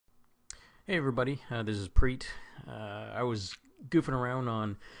Hey everybody, this is Preet. I was goofing around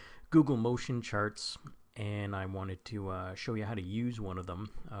on Google Motion charts and I wanted to show you how to use one of them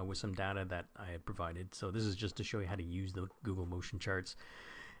with some data that I had provided. So this is just to show you how to use the Google Motion charts.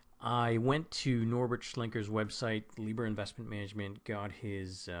 I went to Norbert Schlinker's website, Libra Investment Management, got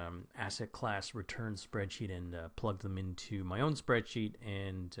his asset class return spreadsheet and plugged them into my own spreadsheet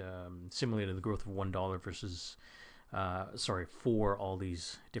and simulated the growth of $1 versus for all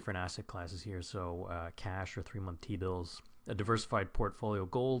these different asset classes here. So cash or 3-month T-bills, a diversified portfolio,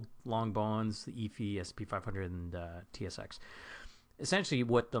 gold, long bonds, the EAFE, S&P 500, and TSX. Essentially,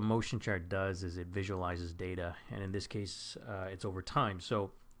 what the motion chart does is it visualizes data, and in this case, it's over time.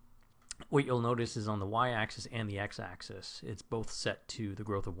 So what you'll notice is on the y-axis and the x-axis, it's both set to the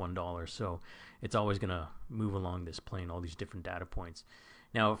growth of $1. So it's always going to move along this plane, all these different data points.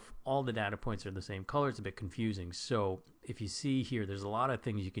 Now, if all the data points are the same color, it's a bit confusing. So if you see here, there's a lot of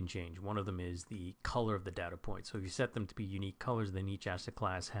things you can change. One of them is the color of the data points. So if you set them to be unique colors, then each asset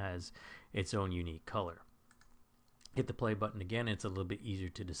class has its own unique color. Hit the play button again, it's a little bit easier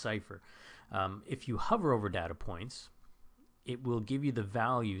to decipher. If you hover over data points, it will give you the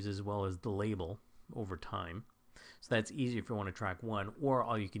values as well as the label over time. So that's easy if you want to track one, or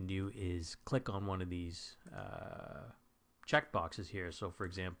all you can do is click on one of these check boxes here. So for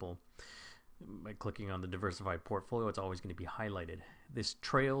example, by clicking on the diversified portfolio, it's always going to be highlighted. This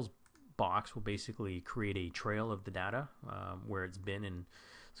trails box will basically create a trail of the data where it's been, and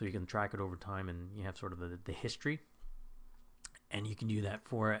so you can track it over time, and you have sort of the history, and you can do that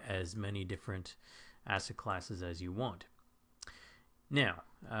for as many different asset classes as you want. Now,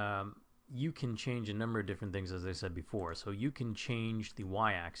 you can change a number of different things, as I said before. So you can change the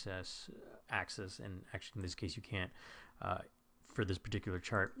y-axis, and actually in this case you can't for this particular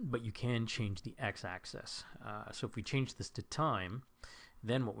chart, but you can change the x-axis. So if we change this to time,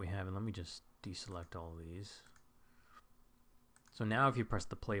 then what we have, and let me just deselect all of these. So now if you press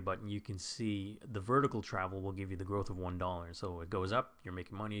the play button, you can see the vertical travel will give you the growth of $1. So it goes up, you're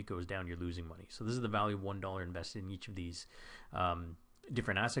making money. It goes down, you're losing money. So this is the value of $1 invested in each of these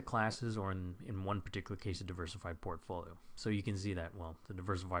different asset classes, or in one particular case, a diversified portfolio. So you can see that, well, the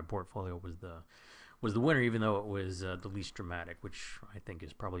diversified portfolio was the winner, even though it was the least dramatic, which I think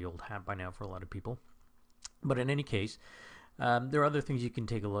is probably old hat by now for a lot of people. But in any case, there are other things you can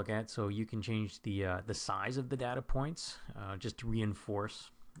take a look at. So you can change the size of the data points just to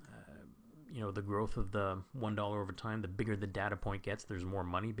reinforce the growth of the $1 over time. The bigger the data point gets, there's more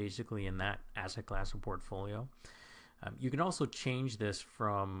money basically in that asset class or portfolio. You can also change this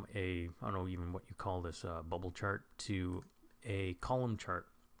from I don't know even what you call this, bubble chart, to a column chart.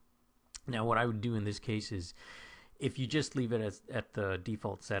 Now what I would do in this case is, if you just leave it at the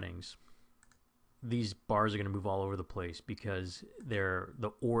default settings, these bars are going to move all over the place because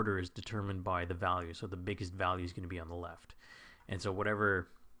the order is determined by the value. So the biggest value is going to be on the left. And so whatever,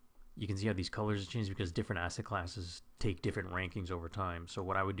 you can see how these colors change because different asset classes take different rankings over time. So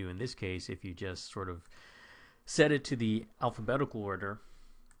what I would do in this case, if you just sort of set it to the alphabetical order,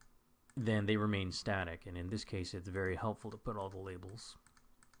 then they remain static. And in this case, it's very helpful to put all the labels.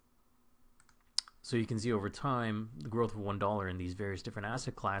 So you can see over time the growth of $1 in these various different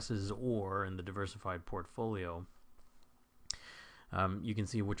asset classes, or in the diversified portfolio. You can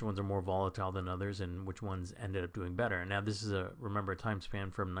see which ones are more volatile than others and which ones ended up doing better. Now this is remember, a time span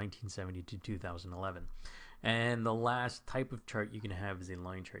from 1970 to 2011. And the last type of chart you can have is a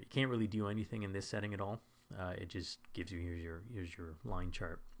line chart. You can't really do anything in this setting at all. It just gives you, here's your line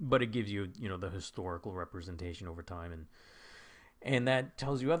chart, but it gives you the historical representation over time, and that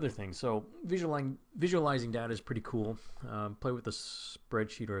tells you other things. So visualizing data is pretty cool. Play with the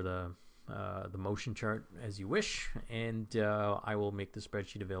spreadsheet or the motion chart as you wish, and I will make the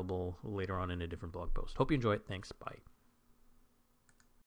spreadsheet available later on in a different blog post. Hope you enjoy it. Thanks. Bye.